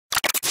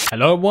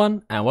Hello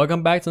everyone, and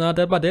welcome back to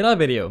another Dead by Daylight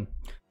video.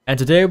 And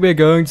today we're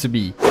going to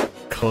be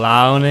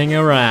clowning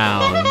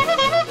around.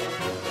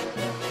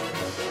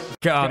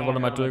 God, what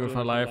am I doing with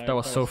my life? That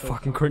was so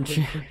fucking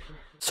cringy.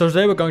 So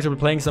today we're going to be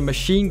playing some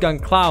Machine Gun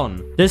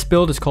Clown. This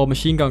build is called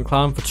Machine Gun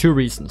Clown for two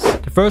reasons.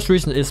 The first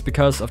reason is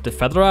because of the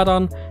feather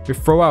add-on. We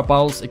throw our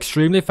bottles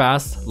extremely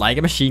fast, like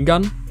a machine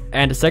gun.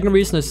 And the second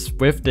reason is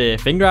with the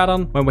finger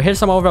add-on. When we hit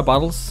some of our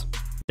bottles,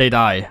 they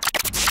die.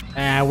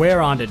 And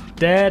we're on the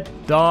Dead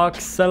Dog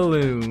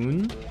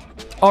Saloon.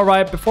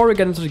 Alright, before we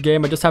get into the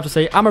game, I just have to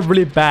say I'm a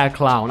really bad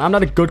clown. I'm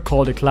not a good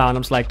quality clown.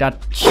 I'm just like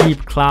that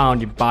cheap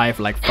clown you buy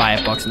for like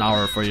 $5 an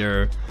hour for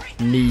your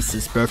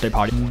niece's birthday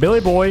party. Billy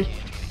boy,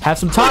 have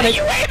some tonic.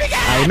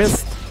 I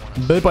missed.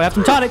 Billy boy, have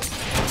some tonic.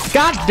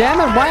 God damn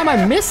it, why am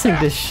I missing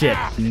this shit?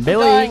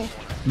 Billy,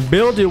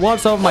 Bill, do you want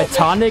some of my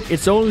tonic?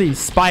 It's only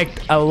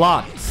spiked a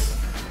lot.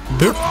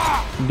 Boop.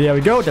 There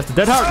we go, that's the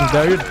dead heart. And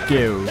there you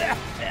go.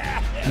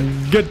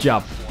 Good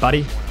job,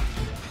 buddy.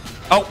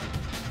 Oh,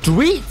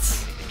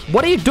 Dweets!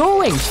 What are you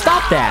doing?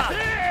 Stop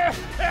that!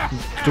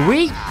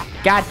 Dweet!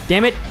 God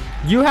damn it!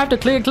 You have to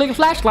click a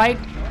flashlight.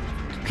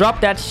 Drop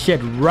that shit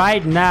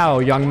right now,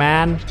 young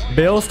man.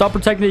 Bill, stop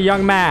protecting the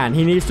young man.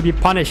 He needs to be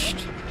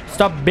punished.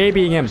 Stop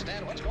babying him.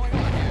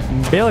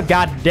 Bill,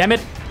 god damn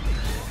it!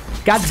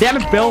 God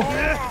damn it, Bill!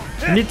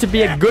 You need to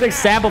be a good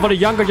example for the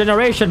younger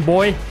generation,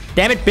 boy.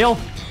 Damn it, Bill!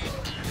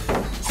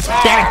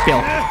 Damn it,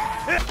 Bill!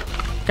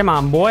 Come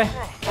on, boy.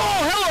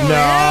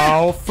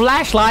 No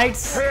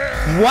flashlights.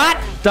 What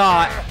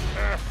the?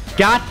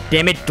 God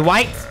damn it,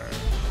 Dwight.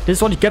 This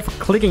is what you get for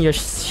clicking your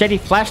shitty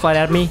flashlight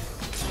at me.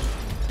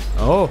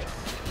 Oh.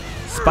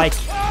 Spike.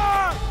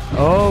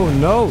 Oh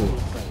no.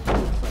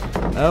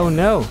 Oh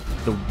no.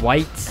 The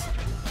white.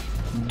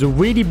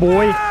 Dweety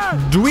boy.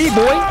 Dwee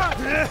boy.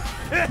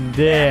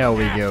 There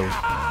we go.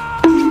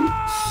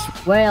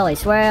 Swirly,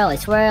 swirly,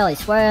 swirly,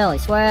 swirly,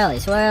 swirly,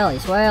 swirly,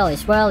 swirly,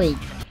 swirly.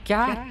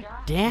 God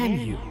damn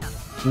you.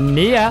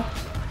 Nia.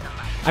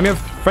 I'm your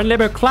friend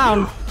labor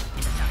clown.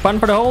 Fun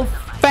for the whole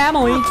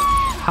family.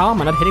 How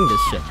am I not hitting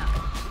this shit?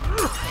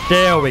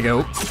 There we go.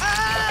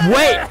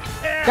 Wait!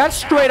 That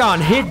straight on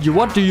hit you.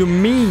 What do you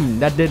mean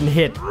that didn't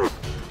hit?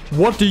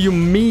 What do you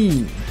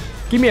mean?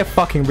 Give me a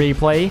fucking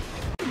replay.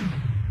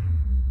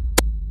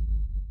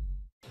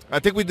 I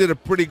think we did a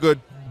pretty good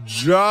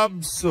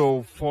job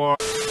so far.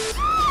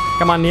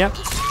 Come on, Nia.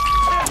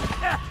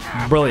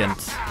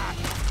 Brilliant.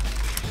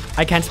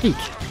 I can't speak.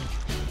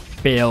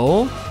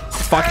 Bill,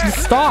 fucking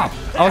stop.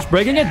 I was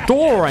breaking a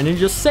door and you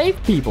just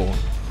saved people.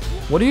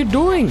 What are you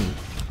doing?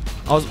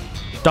 I was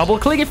double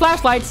clicking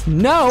flashlights.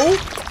 No.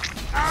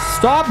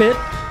 Stop it.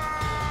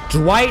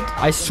 Dwight,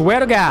 I swear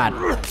to God.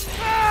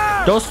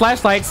 Those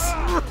flashlights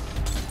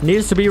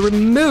needs to be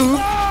removed.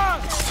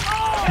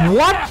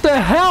 What the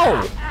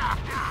hell?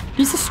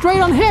 These are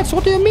straight on hits.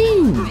 What do you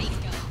mean?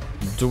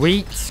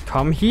 Dwight,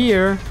 come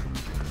here.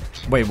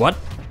 Wait, what?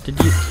 Did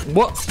you...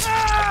 What?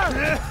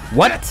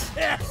 What?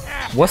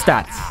 What's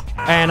that?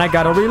 And I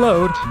gotta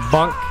reload.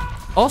 Bunk.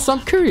 Also,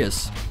 I'm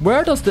curious.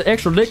 Where does the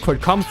extra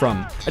liquid come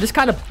from? I just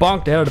kind of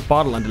bonked the head of the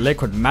bottle and the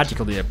liquid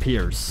magically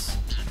appears.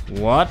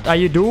 What are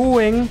you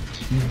doing?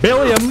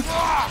 Billiam.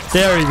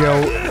 There you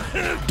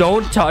go.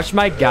 Don't touch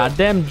my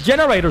goddamn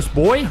generators,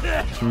 boy.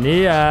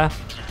 Nia.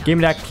 Give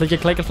me that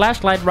clicky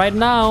flashlight right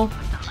now.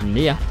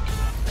 Nia.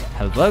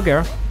 Hello,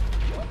 girl.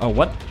 Oh,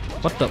 what?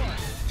 What the?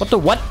 What the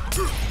what?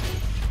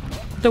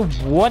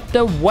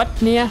 The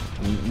what, Nia?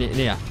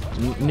 Nia.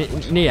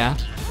 Nia.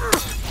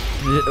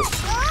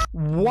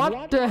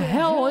 What the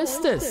hell is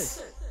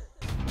this?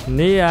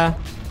 Nia.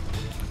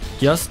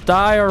 Just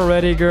die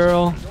already,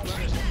 girl.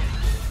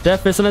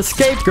 Death is an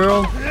escape,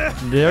 girl.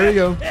 There you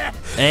go.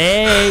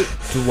 Hey,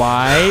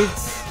 Dwight.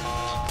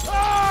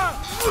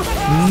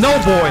 No,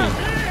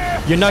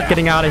 boy. You're not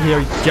getting out of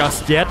here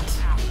just yet.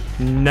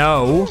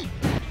 No.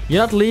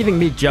 You're not leaving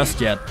me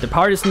just yet. The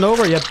party isn't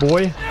over yet,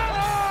 boy.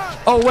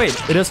 Oh, wait.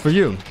 It is for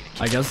you,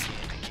 I guess.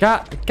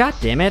 God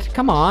damn it.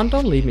 Come on.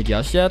 Don't leave me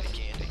just yet.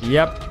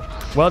 Yep.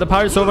 Well, the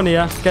party's over,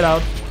 Nia. Get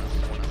out.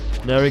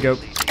 There we go.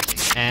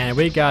 And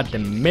we got the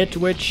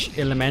Midwich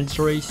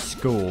Elementary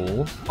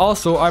School.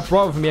 Also, I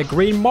brought with me a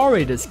green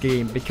Mori this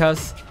game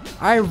because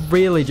I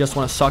really just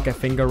want to suck a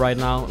finger right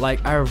now.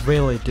 Like, I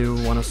really do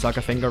want to suck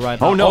a finger right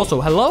now. Oh, no.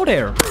 Also, hello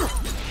there.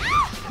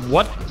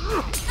 What?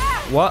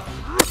 What?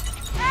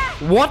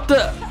 What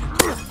the?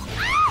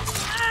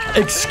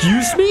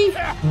 Excuse me?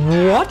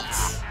 What?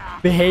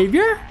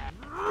 Behavior?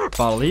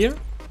 Bottle here.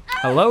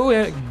 Hello,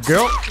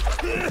 girl.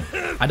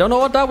 I don't know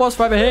what that was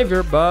for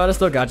behavior, but I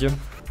still got you.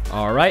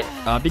 Alright,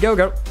 up you go,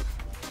 girl.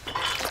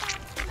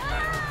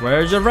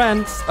 Where's your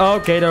friends?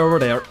 Okay, they're over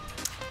there.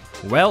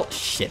 Well,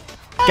 shit.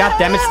 God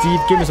damn it, Steve.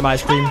 Give me some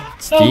ice cream.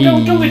 Steve.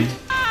 No, don't do it.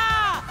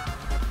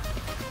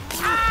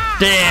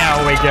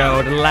 There we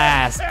go. The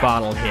last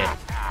bottle hit.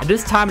 And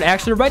this time it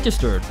actually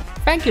registered.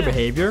 Thank you,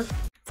 behavior,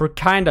 for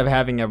kind of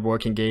having a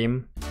working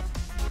game.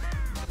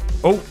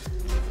 Oh.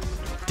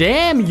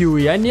 Damn,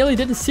 Yui. I nearly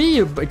didn't see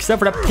you, except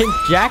for that pink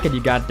jacket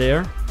you got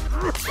there.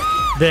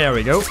 There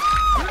we go.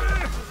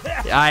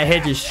 I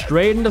hit you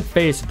straight in the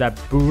face with that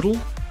boodle.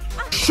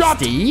 Shut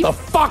Steve? the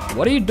fuck.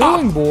 What are you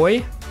doing,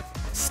 boy?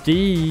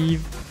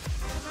 Steve.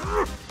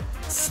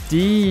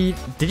 Steve.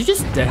 Did you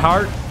just dead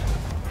hard?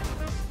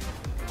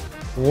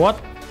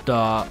 What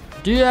the?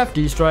 Do you have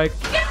D-strike?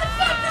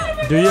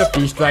 Do you have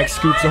D-strike,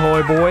 Scoops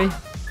Ahoy, boy?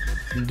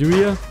 Do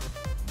you?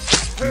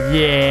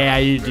 Yeah,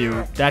 you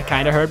do. That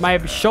kind of hurt my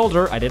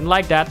shoulder. I didn't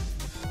like that.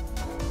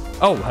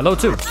 Oh, hello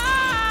too.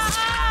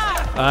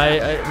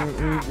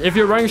 If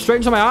you're running straight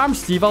into my arm,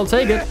 Steve, I'll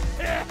take it.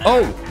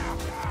 Oh,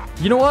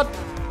 you know what?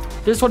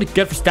 This is what you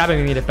get for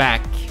stabbing me in the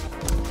back.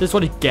 This is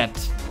what you get.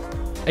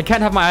 I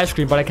can't have my ice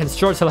cream, but I can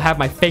sure still have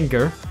my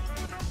finger.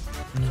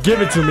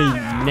 Give it to me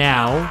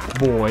now,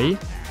 boy.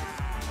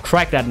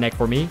 Crack that neck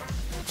for me.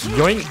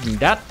 Yoink,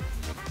 that.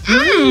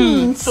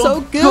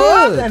 So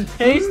good and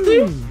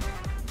tasty.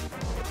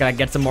 Gotta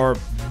get some more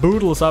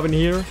boodles up in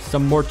here,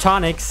 some more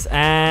tonics,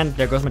 and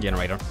there goes my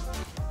generator.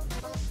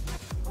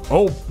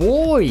 Oh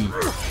boy!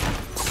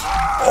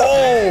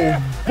 Oh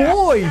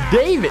boy,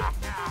 David!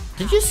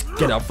 Did you just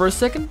get up for a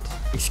second?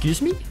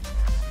 Excuse me?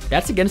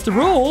 That's against the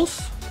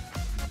rules.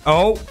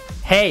 Oh,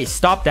 hey,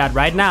 stop that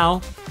right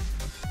now.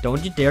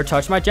 Don't you dare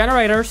touch my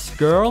generators,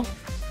 girl.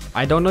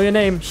 I don't know your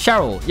name.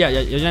 Cheryl. Yeah,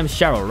 your name is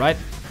Cheryl, right?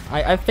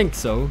 I think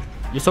so.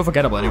 You're so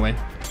forgettable anyway.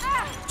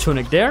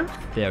 Tunic there.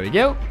 There we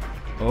go.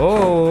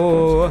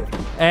 Oh,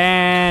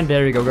 and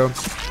there you go, girl.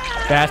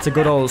 That's a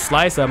good old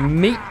slice of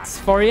meat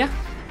for you.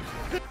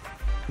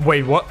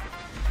 Wait, what?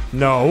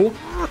 No.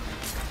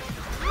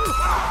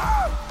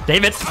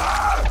 David.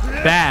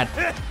 Bad.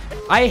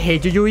 I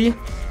hate you, Yui.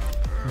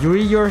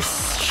 Yui, you're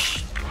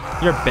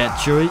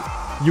bad, Yui.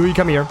 Yui,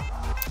 come here.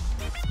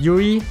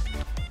 Yui,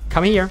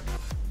 come here.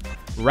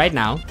 Right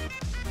now.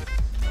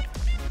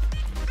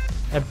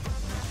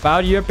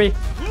 About your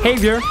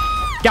behavior.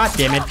 God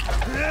damn it.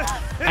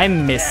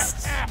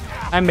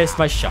 I missed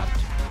my shot.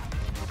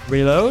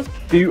 Reload.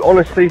 Do you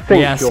honestly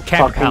think yes, you're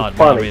fucking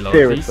funny? reload,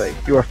 Seriously,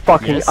 please. you're a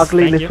fucking yes,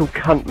 ugly little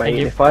cunt, mate. you.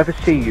 And if I ever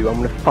see you,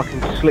 I'm gonna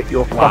fucking slit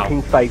your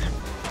fucking face.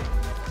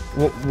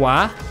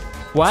 What?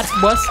 What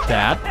was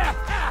that?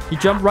 He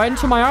jumped right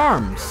into my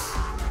arms.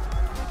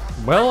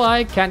 Well,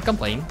 I can't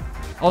complain.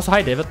 Also,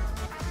 hi, David.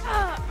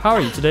 How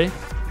are you today?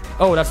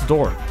 Oh, that's the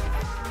door.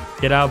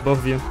 Get out, both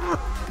of you.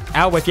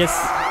 Out with you.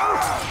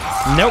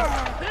 Nope.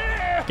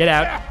 Get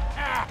out.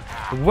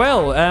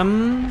 Well,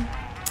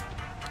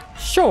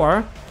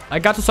 sure. I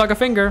got to suck a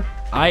finger.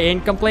 I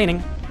ain't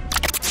complaining.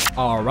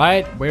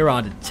 Alright, we're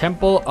on the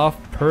Temple of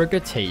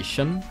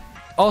Purgation.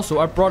 Also,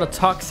 I brought a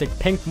toxic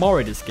pink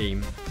Mori this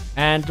game.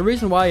 And the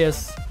reason why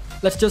is,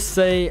 let's just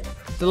say,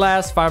 the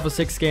last 5 or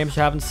 6 games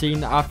you haven't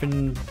seen, I've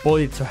been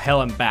bullied to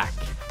hell and back.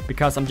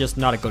 Because I'm just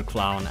not a good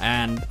clown.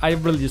 And I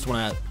really just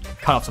want to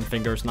cut off some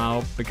fingers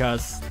now.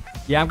 Because,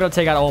 yeah, I'm gonna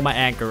take out all my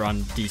anger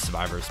on these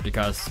survivors.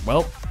 Because,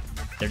 well,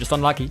 they're just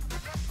unlucky.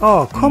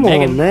 Oh, come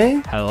on,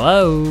 man.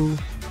 Hello.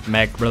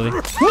 Meg, really?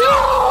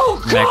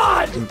 No,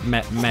 God!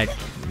 Meg,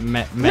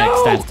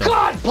 No, stand still.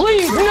 God,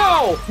 please,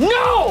 no!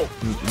 No!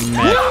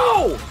 Meg.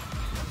 No!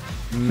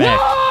 Meg.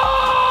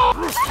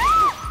 No!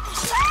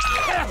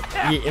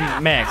 Yeah,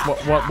 Meg,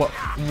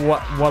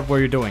 what were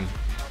you doing?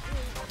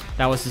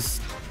 That was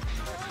just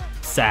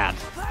sad.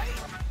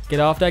 Get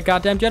off that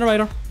goddamn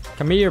generator.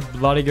 Come here,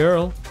 bloody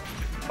girl.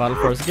 Battle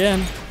first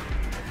again.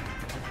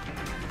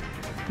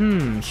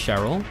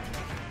 Cheryl.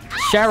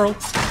 Cheryl.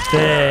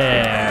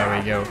 There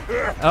we go.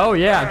 Oh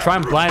yeah, try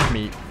and blind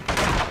me.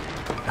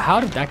 How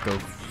did that go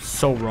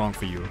so wrong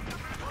for you?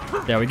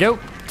 There we go.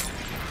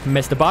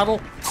 Missed the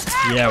bottle.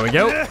 There we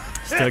go.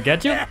 Still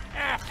get you?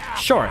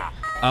 Sure.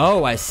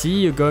 Oh, I see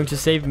you're going to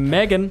save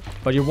Megan,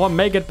 but you won't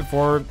make it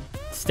before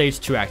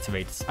stage 2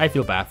 activates. I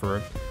feel bad for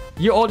her.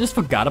 You all just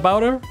forgot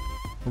about her?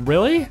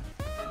 Really?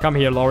 Come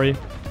here, Laurie.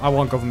 I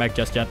won't go for Meg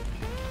just yet.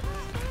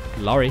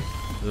 Laurie.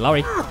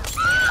 Laurie.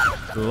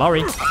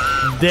 Laurie.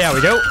 There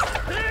we go.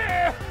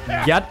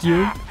 Got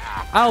you.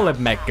 I'll let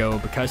Meg go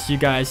because you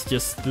guys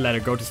just let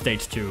her go to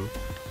stage 2.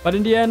 But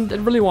in the end, it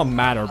really won't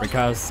matter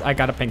because I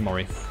got a pink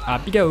Mori.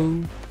 Up you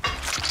go.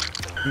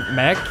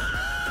 Meg.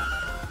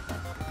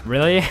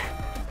 Really?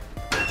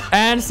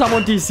 And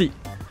someone DC.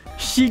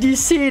 She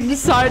DC'd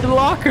inside the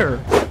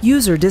locker.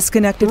 User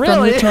disconnected from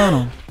Really? your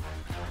channel.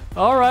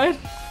 Alright.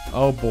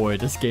 Oh boy,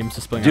 this game's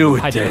just playing. Do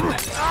it, Hi, David.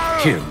 then.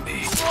 Kill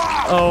me.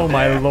 Oh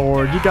my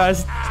lord, you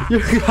guys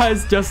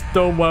just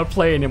don't want to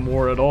play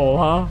anymore at all,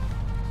 huh?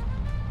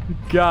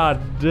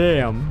 God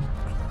damn.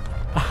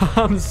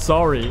 I'm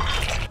sorry.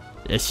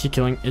 Is he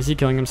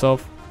killing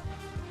himself?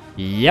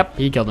 Yep,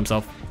 he killed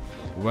himself.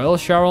 Well,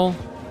 Cheryl,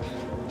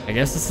 I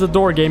guess this is a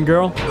door game,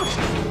 girl.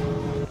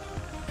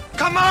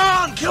 Come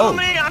on, kill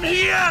me, I'm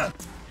here!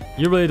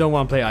 You really don't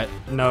want to play.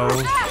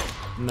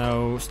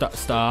 No,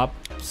 stop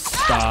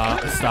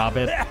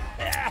it.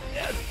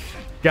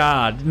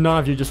 God, none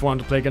of you just want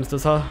to play against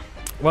us, huh?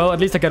 Well, at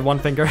least I get one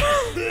finger.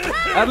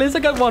 At least I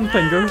got one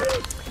finger.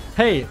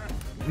 Hey,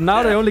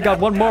 now they only got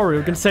one Mori.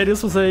 You can say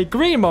this was a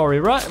green Mori,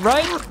 right?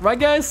 Right,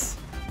 guys?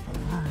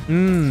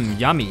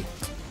 Yummy.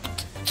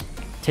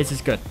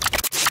 Tastes good.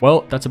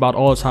 Well, that's about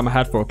all the time I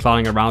had for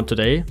clowning around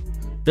today.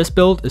 This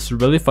build is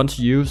really fun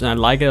to use and I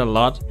like it a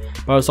lot,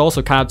 but it's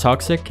also kind of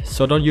toxic,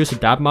 so don't use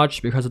it that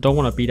much because I don't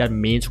want to be that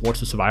mean towards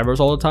the survivors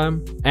all the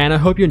time. And I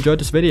hope you enjoyed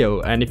this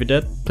video, and if you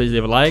did, please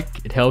leave a like,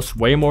 it helps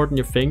way more than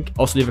you think.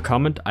 Also leave a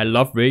comment, I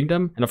love reading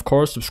them, and of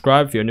course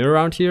subscribe if you're new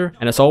around here.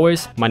 And as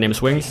always, my name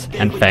is Wings,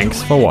 and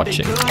thanks for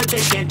watching. They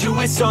can't do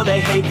it, so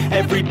they hate.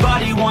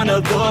 Everybody wanna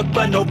look,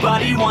 but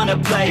nobody wanna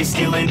play.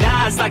 Stealing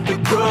eyes like a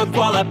crook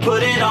while I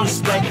put it on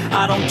display.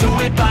 I don't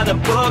do it by the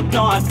book,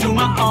 no, I do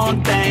my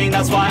own thing.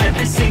 That's why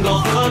every single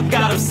hook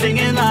got them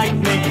singing like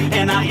me.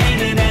 And I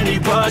ain't in any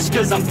rush,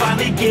 cause I'm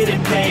finally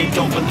getting paid.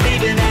 Don't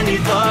believe in any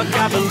luck,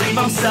 I believe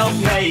I'm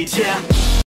self-made, yeah.